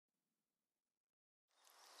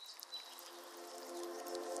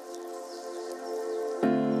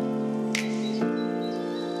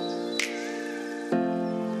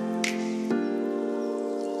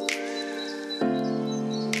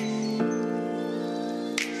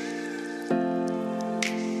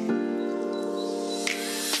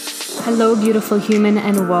Hello, beautiful human,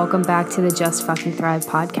 and welcome back to the Just Fucking Thrive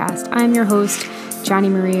podcast. I'm your host, Johnny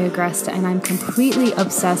Maria Agresta, and I'm completely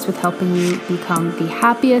obsessed with helping you become the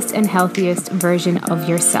happiest and healthiest version of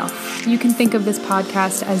yourself. You can think of this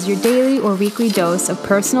podcast as your daily or weekly dose of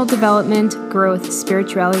personal development, growth,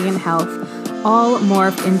 spirituality, and health, all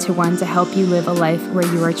morphed into one to help you live a life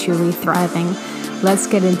where you are truly thriving. Let's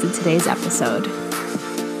get into today's episode.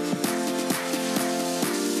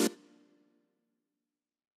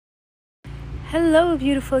 Hello,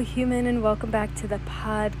 beautiful human, and welcome back to the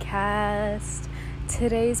podcast.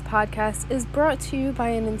 Today's podcast is brought to you by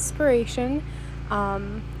an inspiration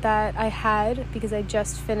that I had because I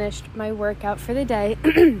just finished my workout for the day.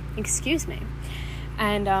 Excuse me.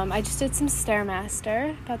 And I just did some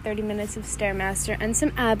Stairmaster, about 30 minutes of Stairmaster and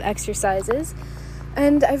some ab exercises.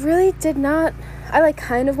 And I really did not, I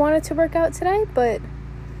kind of wanted to work out today, but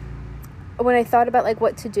when I thought about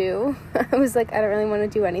what to do, I was I don't really want to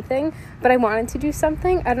do anything, but I wanted to do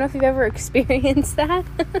something. I don't know if you've ever experienced that.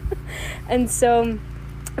 And so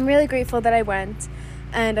I'm really grateful that I went,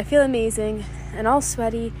 and I feel amazing and all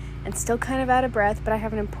sweaty and still kind of out of breath, but I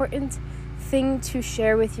have an important thing to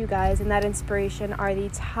share with you guys, and that inspiration are the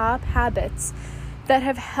top habits that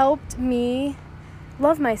have helped me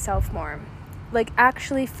love myself more,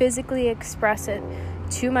 actually physically express it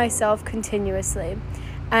to myself continuously.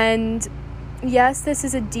 And yes, this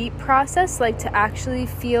is a deep process, to actually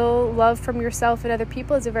feel love from yourself and other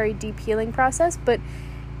people is a very deep healing process, but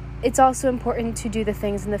it's also important to do the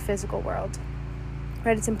things in the physical world,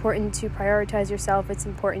 right? It's important to prioritize yourself. It's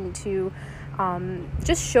important to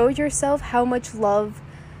just show yourself how much love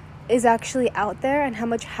is actually out there and how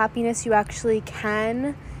much happiness you actually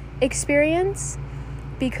can experience,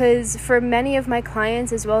 because for many of my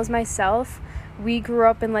clients, as well as myself, we grew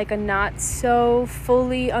up in a not so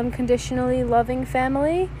fully unconditionally loving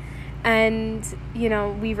family, and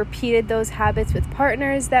we repeated those habits with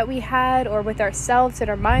partners that we had or with ourselves, and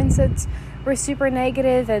our mindsets were super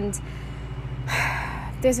negative. And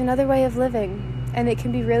there's another way of living, and it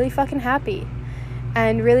can be really fucking happy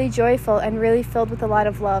and really joyful and really filled with a lot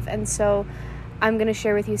of love. And so I'm going to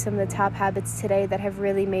share with you some of the top habits today that have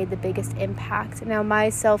really made the biggest impact. Now, my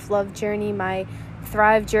self-love journey, my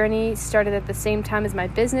Thrive journey started at the same time as my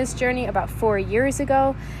business journey about 4 years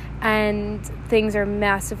ago, and things are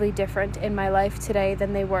massively different in my life today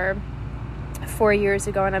than they were 4 years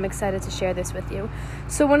ago, and I'm excited to share this with you.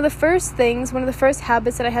 So one of the first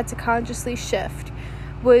habits that I had to consciously shift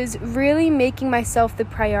was really making myself the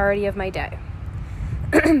priority of my day.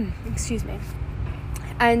 Excuse me.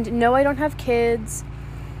 And no, I don't have kids.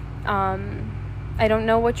 I don't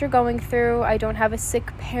know what you're going through. I don't have a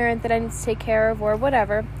sick parent that I need to take care of or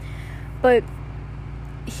whatever. But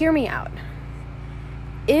hear me out.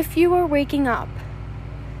 If you are waking up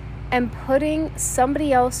and putting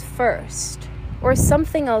somebody else first or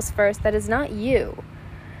something else first that is not you,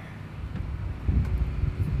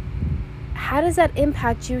 how does that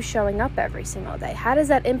impact you showing up every single day? How does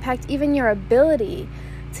that impact even your ability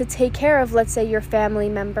to take care of, let's say, your family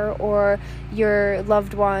member or your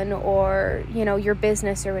loved one or, your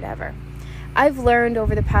business or whatever? I've learned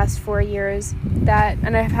over the past 4 years that,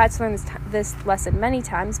 and I've had to learn this lesson many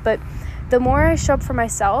times, but the more I show up for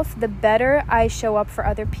myself, the better I show up for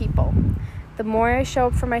other people. The more I show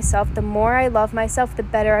up for myself, the more I love myself, the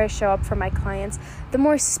better I show up for my clients, the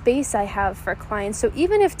more space I have for clients. So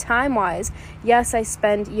even if time-wise, yes, I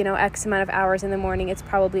spend, X amount of hours in the morning, it's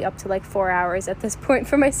probably up to 4 hours at this point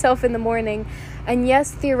for myself in the morning. And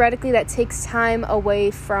yes, theoretically, that takes time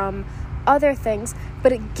away from other things,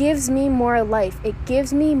 but it gives me more life. It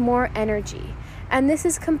gives me more energy. And this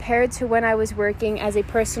is compared to when I was working as a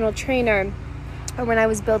personal trainer, or when I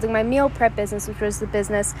was building my meal prep business, which was the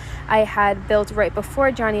business I had built right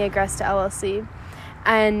before Johnny Agresta LLC.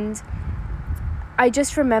 And I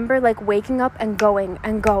just remember waking up and going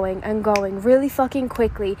really fucking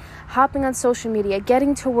quickly, hopping on social media,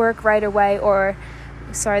 getting to work right away, or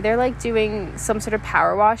they're doing some sort of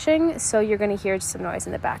power washing, so you're going to hear some noise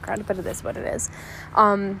in the background, but it is what it is.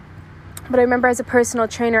 But I remember as a personal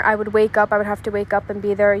trainer, I would have to wake up and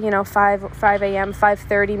be there, 5 a.m.,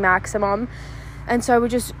 5:30 maximum. And so I would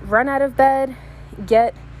just run out of bed,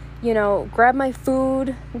 grab my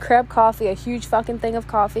food, grab coffee, a huge fucking thing of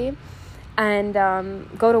coffee, and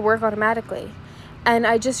go to work automatically. And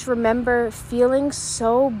I just remember feeling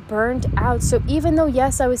so burnt out. So even though,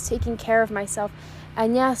 yes, I was taking care of myself,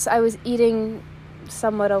 and yes, I was eating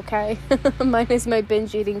somewhat okay, minus my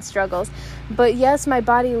binge eating struggles, but yes, my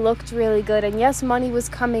body looked really good, and yes, money was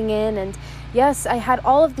coming in, and yes, I had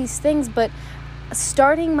all of these things, but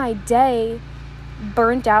starting my day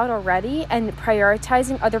burnt out already, and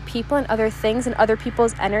prioritizing other people and other things and other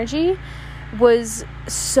people's energy was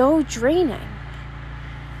so draining.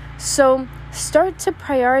 So start to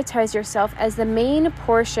prioritize yourself as the main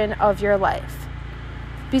portion of your life.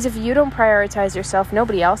 Because if you don't prioritize yourself,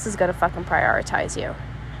 nobody else is going to fucking prioritize you.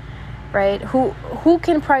 Right? Who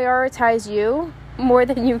can prioritize you more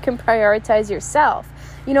than you can prioritize yourself?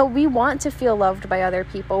 You know, we want to feel loved by other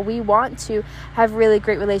people. We want to have really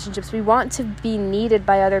great relationships. We want to be needed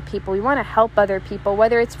by other people. We want to help other people,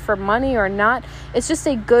 whether it's for money or not. It's just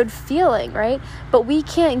a good feeling, right? But we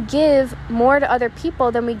can't give more to other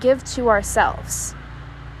people than we give to ourselves,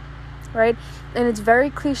 right? And it's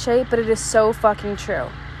very cliche, but it is so fucking true.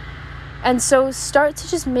 And so start to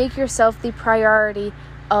just make yourself the priority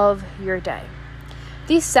of your day.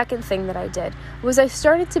 The second thing that I did was I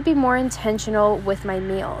started to be more intentional with my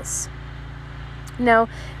meals. Now,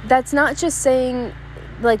 that's not just saying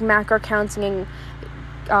like macro counting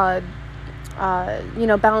and,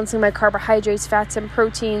 balancing my carbohydrates, fats, and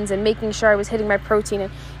proteins, and making sure I was hitting my protein.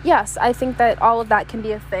 And yes, I think that all of that can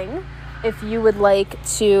be a thing. If you would like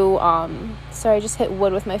to, sorry, I just hit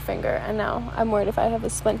wood with my finger, and now I'm worried if I have a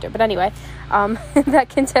splinter. But anyway, that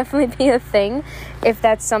can definitely be a thing if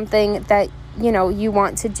that's something that you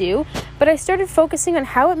want to do. But I started focusing on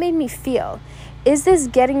how it made me feel. Is this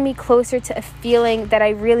getting me closer to a feeling that I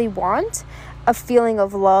really want? A feeling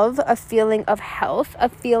of love, a feeling of health, a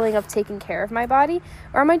feeling of taking care of my body?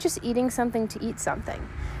 Or am I just eating something to eat something?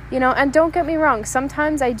 And don't get me wrong,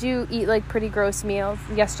 sometimes I do eat like pretty gross meals.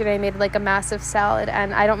 Yesterday I made like a massive salad,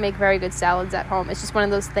 and I don't make very good salads at home. It's just one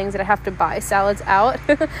of those things that I have to buy salads out.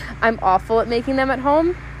 I'm awful at making them at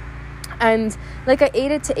home. And like I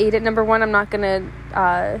ate it to eat it. Number one, I'm not going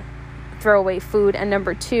to throw away food. And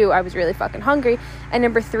number two, I was really fucking hungry. And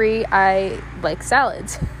number three, I like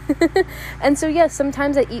salads. And so, yes,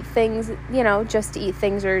 sometimes I eat things, just to eat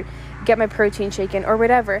things or get my protein shake in or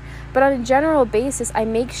whatever. But on a general basis, I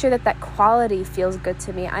make sure that quality feels good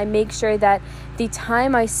to me. I make sure that the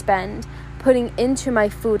time I spend putting into my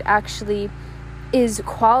food actually is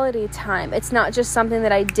quality time. It's not just something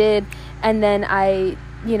that I did and then I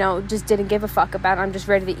just didn't give a fuck about it. I'm just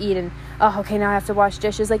ready to eat and, okay, now I have to wash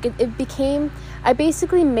dishes. Like it became, I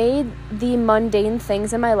basically made the mundane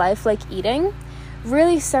things in my life, like eating,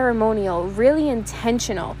 really ceremonial, really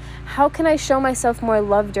intentional. How can I show myself more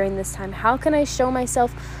love during this time? How can I show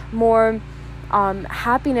myself more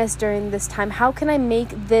happiness during this time? How can I make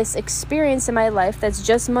this experience in my life that's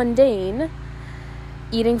just mundane,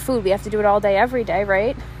 eating food? We have to do it all day, every day,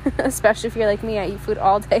 right? Especially if you're like me, I eat food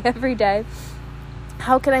all day, every day.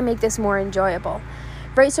 How can I make this more enjoyable,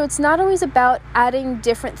 right? So it's not always about adding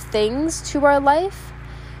different things to our life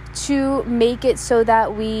to make it so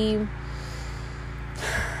that we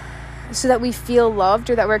feel loved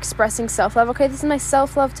or that we're expressing self-love. Okay, this is my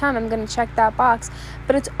self-love time. I'm going to check that box.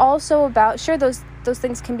 But it's also about, sure, those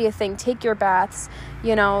things can be a thing. Take your baths,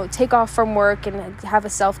 take off from work and have a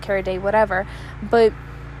self-care day, whatever. But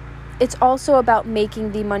it's also about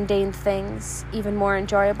making the mundane things even more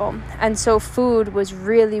enjoyable. And so food was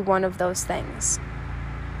really one of those things.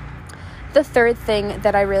 The third thing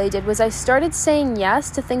that I really did was I started saying yes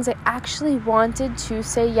to things I actually wanted to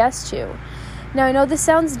say yes to. Now, I know this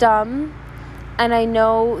sounds dumb, and I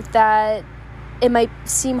know that it might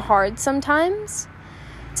seem hard sometimes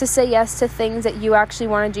to say yes to things that you actually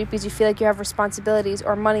want to do because you feel like you have responsibilities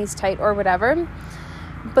or money's tight or whatever.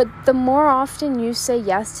 But the more often you say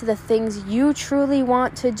yes to the things you truly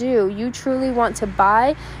want to do, you truly want to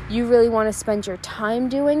buy, you really want to spend your time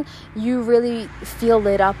doing, you really feel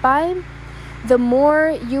lit up by, the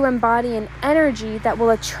more you embody an energy that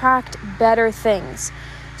will attract better things.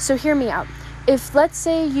 So hear me out. If, let's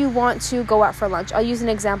say, you want to go out for lunch, I'll use an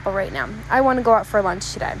example right now. I want to go out for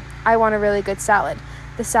lunch today. I want a really good salad.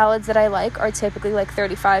 The salads that I like are typically like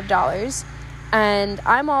 $35. And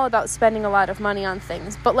I'm all about spending a lot of money on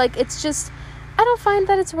things. But it's just, I don't find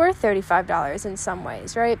that it's worth $35 in some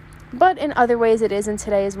ways, right? But in other ways it is. And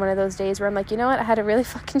today is one of those days where I'm like, you know what? I had a really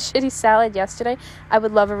fucking shitty salad yesterday. I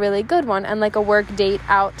would love a really good one. And a work date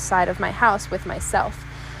outside of my house with myself.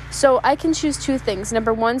 So I can choose two things.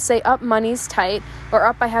 Number one, say, money's tight.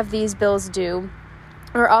 Or I have these bills due.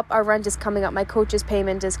 Or our rent is coming up. My coach's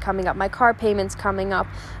payment is coming up. My car payment's coming up.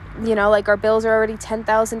 Our bills are already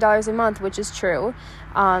 $10,000 a month, which is true.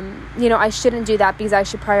 I shouldn't do that because I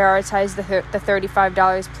should prioritize the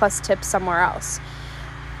 $35 plus tips somewhere else.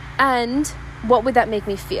 And what would that make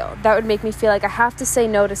me feel? That would make me feel like I have to say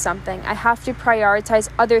no to something. I have to prioritize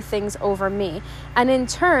other things over me. And in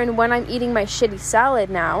turn, when I'm eating my shitty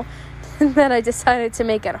salad now that I decided to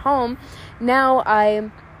make at home, now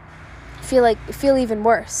I feel even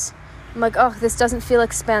worse. I'm like, oh, this doesn't feel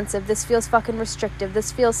expansive. This feels fucking restrictive.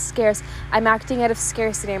 This feels scarce. I'm acting out of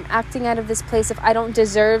scarcity. I'm acting out of this place of I don't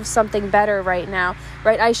deserve something better right now,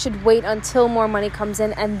 right? I should wait until more money comes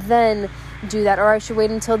in and then do that. Or I should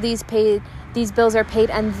wait until these bills are paid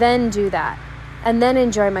and then do that. And then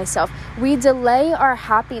enjoy myself. We delay our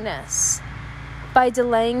happiness by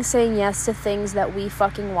delaying saying yes to things that we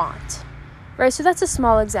fucking want, right? So that's a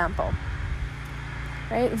small example,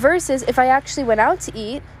 right? Versus if I actually went out to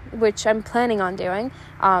eat, which I'm planning on doing,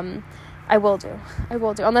 I will do,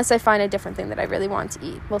 unless I find a different thing that I really want to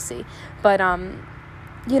eat. We'll see. But,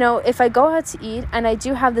 if I go out to eat and I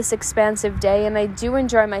do have this expansive day and I do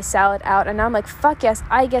enjoy my salad out and I'm like, fuck yes,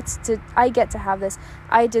 I get to have this.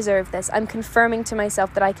 I deserve this. I'm confirming to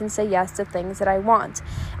myself that I can say yes to things that I want.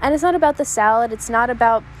 And it's not about the salad. It's not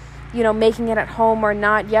about, making it at home or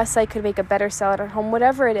not. Yes, I could make a better salad at home,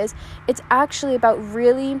 whatever it is. It's actually about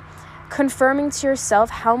really confirming to yourself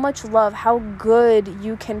how much love, how good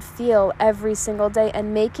you can feel every single day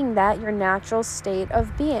and making that your natural state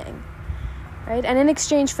of being, right? And in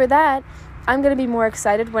exchange for that, I'm going to be more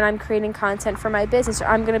excited when I'm creating content for my business, or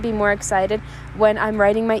I'm going to be more excited when I'm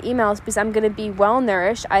writing my emails because I'm going to be well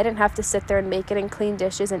nourished. I didn't have to sit there and make it and clean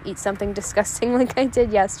dishes and eat something disgusting like I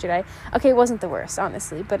did yesterday. Okay, it wasn't the worst,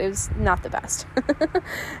 honestly, but it was not the best,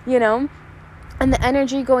 And the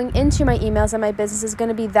energy going into my emails and my business is going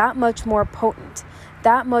to be that much more potent,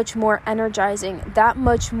 that much more energizing, that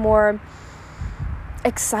much more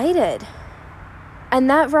excited. And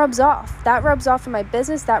that rubs off. That rubs off in my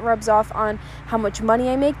business. That rubs off on how much money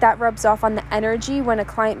I make. That rubs off on the energy when a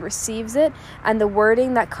client receives it and the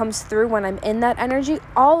wording that comes through when I'm in that energy.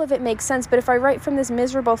 All of it makes sense. But if I write from this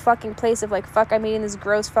miserable fucking place of like, fuck, I'm eating this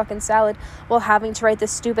gross fucking salad while having to write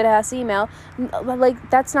this stupid ass email, like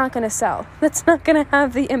that's not going to sell. That's not going to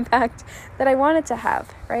have the impact that I want it to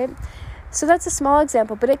have, right? So that's a small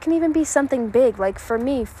example, but it can even be something big. Like for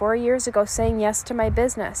me, 4 years ago, saying yes to my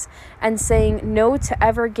business and saying no to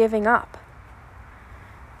ever giving up,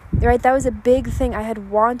 right? That was a big thing. I had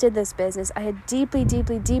wanted this business. I had deeply,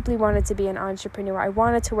 deeply, deeply wanted to be an entrepreneur. I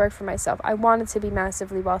wanted to work for myself. I wanted to be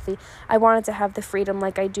massively wealthy. I wanted to have the freedom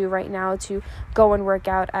like I do right now to go and work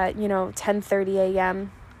out at, 10:30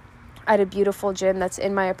 a.m. at a beautiful gym that's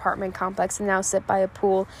in my apartment complex and now sit by a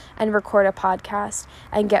pool and record a podcast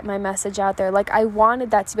and get my message out there. Like I wanted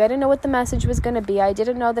that to be. I didn't know what the message was going to be. I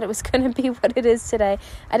didn't know that it was going to be what it is today.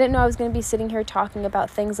 I didn't know I was going to be sitting here talking about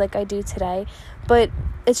things like I do today, but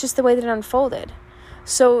it's just the way that it unfolded.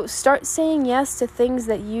 So start saying yes to things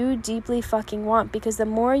that you deeply fucking want, because the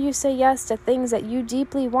more you say yes to things that you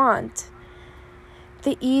deeply want,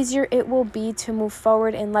 the easier it will be to move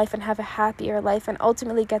forward in life and have a happier life and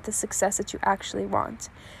ultimately get the success that you actually want.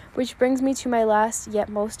 Which brings me to my last yet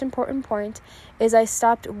most important point, is I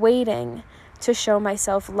stopped waiting to show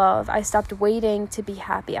myself love. I stopped waiting to be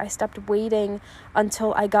happy. I stopped waiting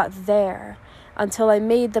until I got there, until I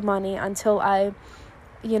made the money, until I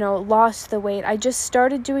lost the weight. I just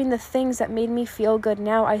started doing the things that made me feel good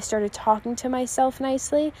now. I started talking to myself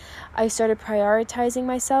nicely. I started prioritizing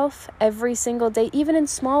myself every single day, even in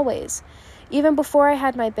small ways. Even before I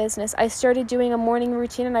had my business, I started doing a morning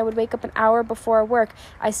routine and I would wake up an hour before work.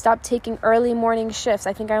 I stopped taking early morning shifts.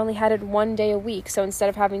 I think I only had it 1 day a week. So instead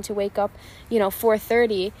of having to wake up,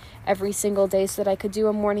 4:30 every single day so that I could do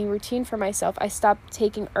a morning routine for myself, I stopped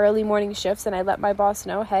taking early morning shifts and I let my boss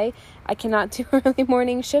know, hey, I cannot do early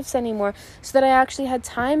morning shifts anymore, so that I actually had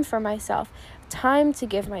time for myself, time to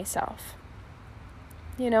give myself.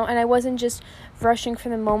 And I wasn't just rushing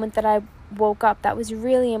from the moment that I woke up. That was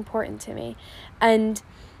really important to me. And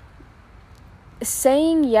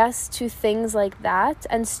saying yes to things like that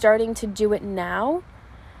and starting to do it now,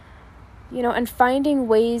 and finding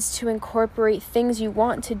ways to incorporate things you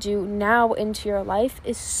want to do now into your life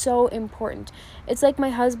is so important. It's like my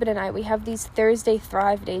husband and I, we have these Thursday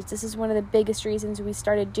Thrive days. This is one of the biggest reasons we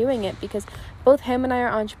started doing it, because both him and I are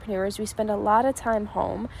entrepreneurs. We spend a lot of time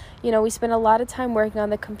home. We spend a lot of time working on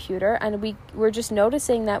the computer, and we're just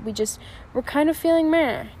noticing that we're kind of feeling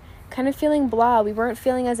meh. Kind of feeling blah. We weren't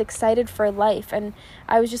feeling as excited for life. And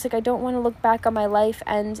I was just like, I don't want to look back on my life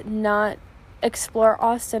and not explore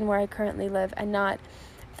Austin, where I currently live, and not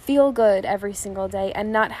feel good every single day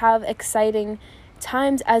and not have exciting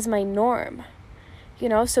times as my norm.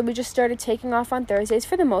 So we just started taking off on Thursdays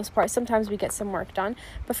for the most part. Sometimes we get some work done,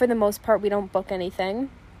 but for the most part, we don't book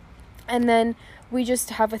anything. And then we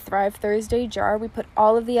just have a Thrive Thursday jar. We put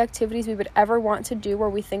all of the activities we would ever want to do or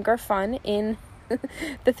we think are fun in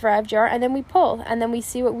the Thrive jar, and then we pull, and then we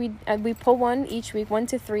see what we pull 1 each week, 1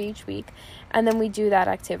 to 3 each week, and then we do that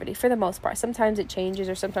activity for the most part. Sometimes it changes,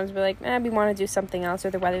 or sometimes we're like, we want to do something else, or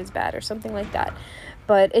the weather's bad or something like that.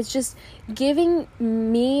 but it's just giving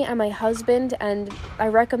me and my husband, and I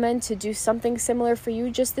recommend to do something similar for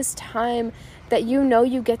you, just this time that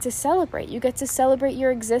you get to celebrate. You get to celebrate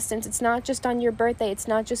your existence. It's not just on your birthday. It's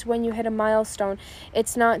not just when you hit a milestone.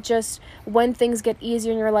 It's not just when things get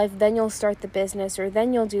easier in your life, then you'll start the business, or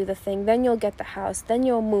then you'll do the thing, then you'll get the house, then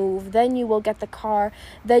you'll move, then you will get the car,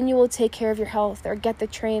 then you will take care of your health, or get the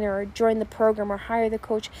trainer, or join the program, or hire the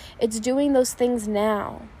coach. It's doing those things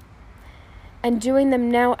now. And doing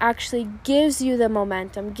them now actually gives you the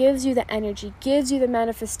momentum, gives you the energy, gives you the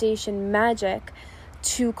manifestation magic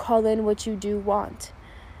to call in what you do want.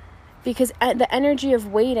 Because the energy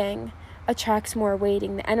of waiting attracts more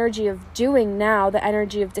waiting. The energy of doing now, the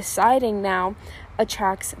energy of deciding now,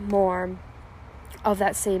 attracts more of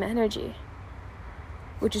that same energy,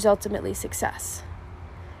 which is ultimately success.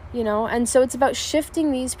 And so it's about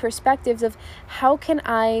shifting these perspectives of how can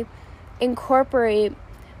I incorporate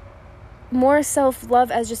more self-love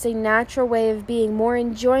as just a natural way of being, more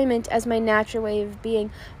enjoyment as my natural way of being,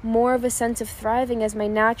 more of a sense of thriving as my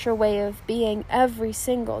natural way of being every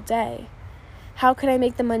single day. How can I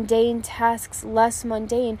make the mundane tasks less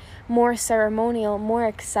mundane, more ceremonial, more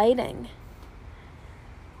exciting?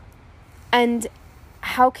 And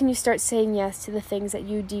how can you start saying yes to the things that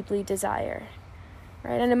you deeply desire?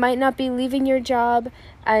 Right? And it might not be leaving your job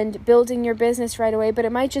and building your business right away, but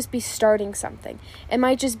it might just be starting something. It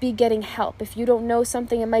might just be getting help. If you don't know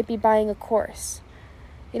something, it might be buying a course.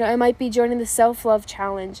 It might be joining the self-love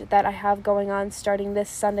challenge that I have going on starting this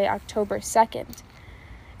Sunday, October 2nd.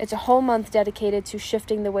 It's a whole month dedicated to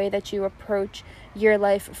shifting the way that you approach your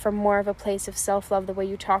life from more of a place of self-love, the way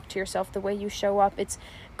you talk to yourself, the way you show up. It's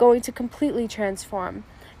going to completely transform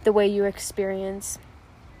the way you experience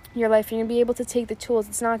your life. You're going to be able to take the tools.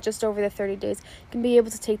 It's not just over the 30 days. You can be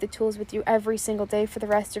able to take the tools with you every single day for the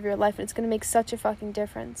rest of your life, and it's going to make such a fucking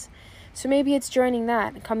difference. So maybe it's joining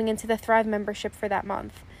that, coming into the Thrive membership for that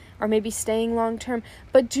month, or maybe staying long term,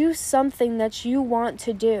 but do something that you want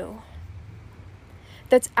to do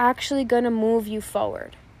that's actually going to move you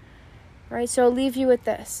forward, right? So I'll leave you with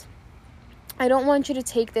this. I don't want you to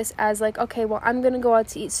take this as like, okay, well, I'm going to go out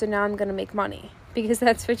to eat, so now I'm going to make money. Because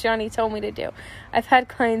that's what Johnny told me to do. I've had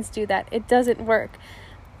clients do that. It doesn't work.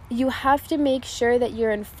 You have to make sure that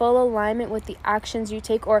you're in full alignment with the actions you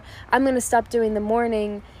take. Or I'm going to stop doing the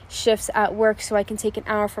morning shifts at work so I can take an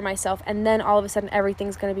hour for myself, and then all of a sudden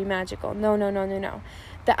everything's going to be magical. No.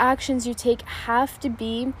 The actions you take have to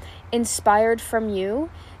be inspired from you.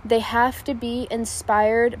 They have to be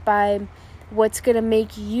inspired by what's going to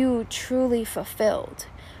make you truly fulfilled.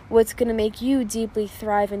 What's going to make you deeply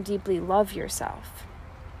thrive and deeply love yourself.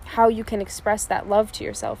 How you can express that love to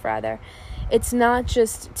yourself, rather. It's not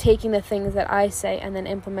just taking the things that I say and then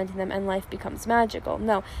implementing them and life becomes magical.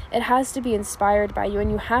 No, it has to be inspired by you,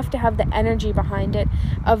 and you have to have the energy behind it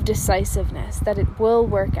of decisiveness, that it will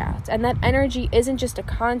work out. And that energy isn't just a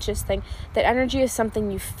conscious thing. That energy is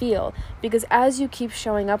something you feel, because as you keep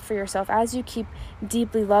showing up for yourself, as you keep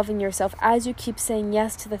deeply loving yourself, as you keep saying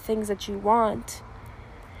yes to the things that you want,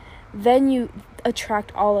 then you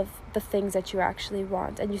attract all of the things that you actually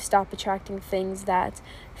want, and you stop attracting things that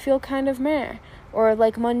feel kind of meh, or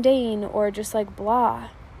like mundane, or just like blah,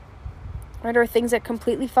 right? Or things that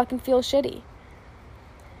completely fucking feel shitty,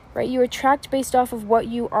 right? You attract based off of what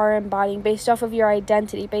you are embodying, based off of your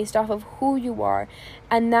identity, based off of who you are,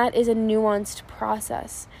 and that is a nuanced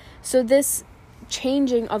process. So this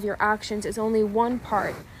changing of your actions is only one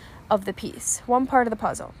part of the piece, one part of the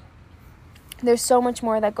puzzle. There's so much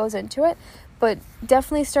more that goes into it, but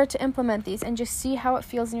definitely start to implement these and just see how it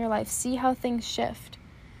feels in your life. See how things shift,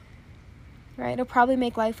 right? It'll probably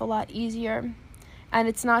make life a lot easier. And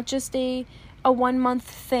it's not just a 1 month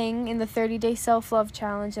thing in the 30-day self-love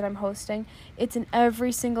challenge that I'm hosting. It's an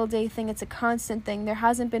every single day thing. It's a constant thing. There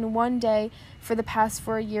hasn't been one day for the past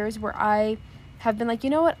 4 years where I have been like, you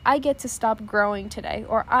know what, I get to stop growing today,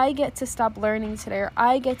 or I get to stop learning today, or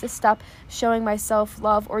I get to stop showing my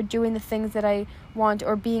self-love or doing the things that I want,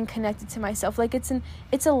 or being connected to myself. Like it's a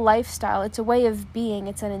lifestyle, it's a way of being,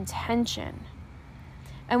 it's an intention.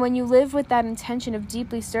 And when you live with that intention of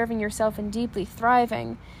deeply serving yourself and deeply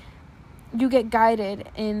thriving, you get guided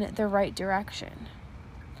in the right direction.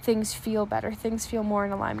 Things feel better, things feel more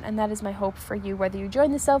in alignment, and that is my hope for you, whether you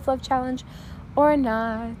join the self-love challenge or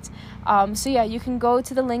not. So yeah, you can go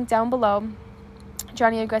to the link down below,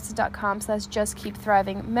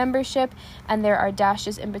 JonnieAggressive.com/JustKeepThriving membership, and there are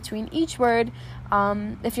dashes in between each word.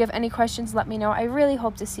 If you have any questions, let me know. I really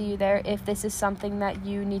hope to see you there. If this is something that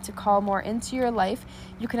you need to call more into your life,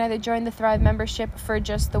 you can either join the Thrive membership for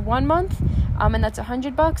just the 1 month, and that's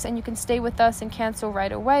 $100, and you can stay with us and cancel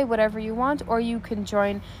right away, whatever you want, or you can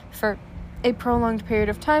join for a prolonged period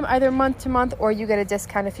of time, either month to month, or you get a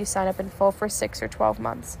discount if you sign up in full for 6 or 12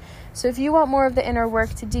 months. So if you want more of the inner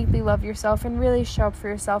work to deeply love yourself and really show up for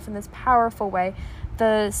yourself in this powerful way,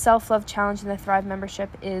 the Self-Love Challenge and the Thrive membership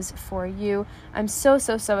is for you. I'm so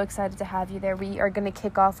excited to have you there. We are going to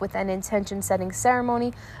kick off with an intention setting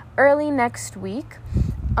ceremony early next week.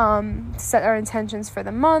 Set our intentions for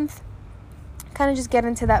the month, kind of just get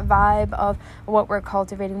into that vibe of what we're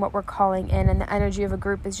cultivating, what we're calling in, and the energy of a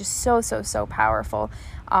group is just so powerful.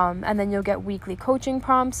 And then you'll get weekly coaching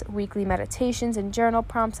prompts, weekly meditations and journal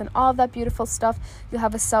prompts, and all of that beautiful stuff. You'll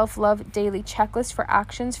have a self-love daily checklist for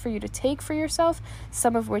actions for you to take for yourself,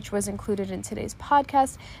 some of which was included in today's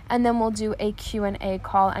podcast. And then we'll do a Q&A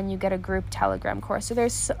call, and you get a group Telegram course. So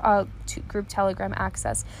there's group Telegram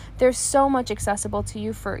access. There's so much accessible to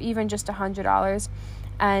you for even just $100.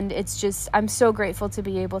 And it's just, I'm so grateful to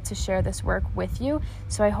be able to share this work with you.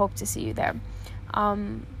 So I hope to see you there.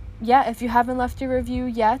 If you haven't left a review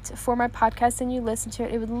yet for my podcast and you listen to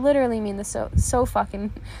it, it would literally mean the so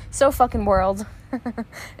fucking world.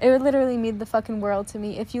 It would literally mean the fucking world to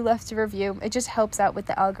me if you left a review. It just helps out with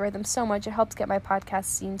the algorithm so much. It helps get my podcast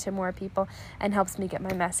seen to more people and helps me get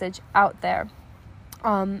my message out there.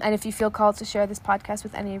 And if you feel called to share this podcast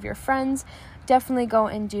with any of your friends, definitely go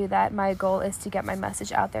and do that. My goal is to get my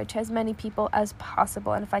message out there to as many people as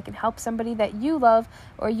possible. And if I can help somebody that you love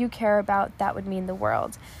or you care about, that would mean the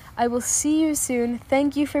world. I will see you soon.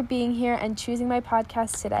 Thank you for being here and choosing my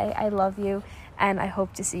podcast today. I love you, and I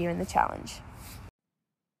hope to see you in the challenge.